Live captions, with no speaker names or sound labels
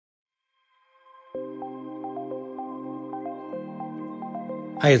Hi,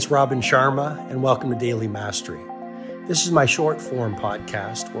 it's Robin Sharma, and welcome to Daily Mastery. This is my short-form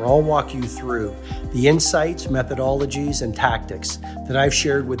podcast where I'll walk you through the insights, methodologies, and tactics that I've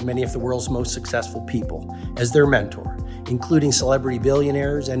shared with many of the world's most successful people as their mentor, including celebrity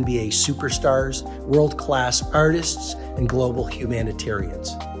billionaires, NBA superstars, world-class artists, and global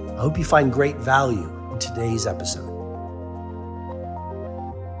humanitarians. I hope you find great value in today's episode.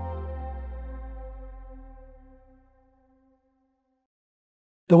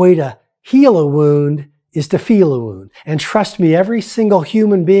 The way to heal a wound is to feel a wound. And trust me, every single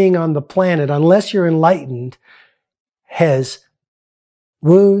human being on the planet, unless you're enlightened, has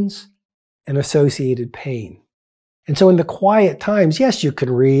wounds and associated pain. And so in the quiet times, yes, you can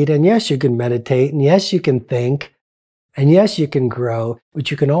read, and yes, you can meditate, and yes, you can think, and yes, you can grow,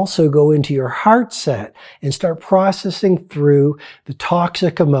 but you can also go into your heart set and start processing through the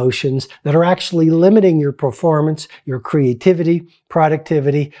toxic emotions that are actually limiting your performance, your creativity,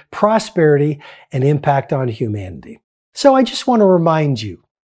 productivity, prosperity, and impact on humanity. So I just want to remind you,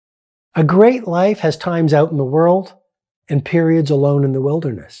 a great life has times out in the world and periods alone in the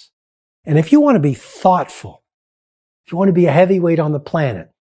wilderness. And if you want to be thoughtful, if you want to be a heavyweight on the planet,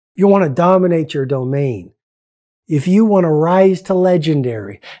 you want to dominate your domain, if you want to rise to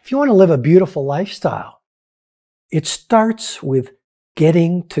legendary, if you want to live a beautiful lifestyle, it starts with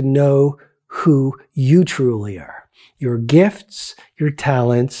getting to know who you truly are. Your gifts, your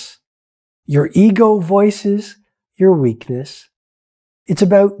talents, your ego voices, your weakness. It's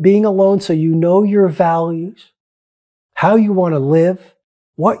about being alone so you know your values, how you want to live,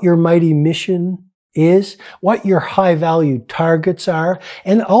 what your mighty mission is, what your high value targets are,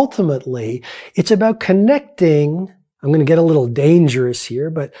 and ultimately, it's about connecting. I'm going to get a little dangerous here,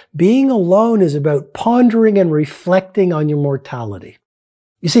 but being alone is about pondering and reflecting on your mortality.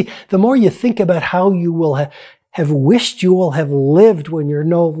 You see, the more you think about how you will have wished you will have lived when you're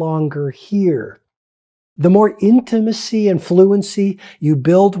no longer here, the more intimacy and fluency you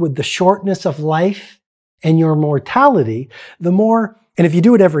build with the shortness of life and your mortality, the more, and if you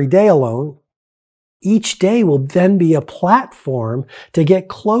do it every day alone, each day will then be a platform to get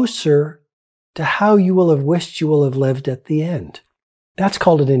closer to how you will have wished you will have lived at the end. That's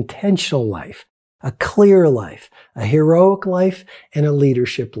called an intentional life, a clear life, a heroic life, and a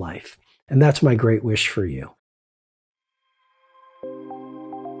leadership life. And that's my great wish for you.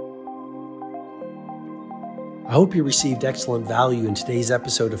 I hope you received excellent value in today's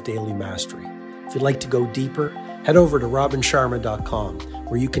episode of Daily Mastery. If you'd like to go deeper, head over to robinsharma.com,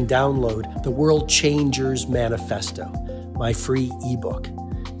 where you can download the World Changers Manifesto, my free ebook.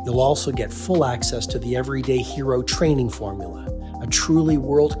 You'll also get full access to the Everyday Hero Training Formula, a truly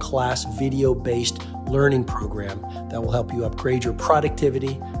world-class video-based learning program that will help you upgrade your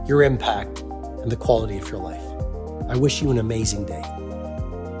productivity, your impact, and the quality of your life. I wish you an amazing day.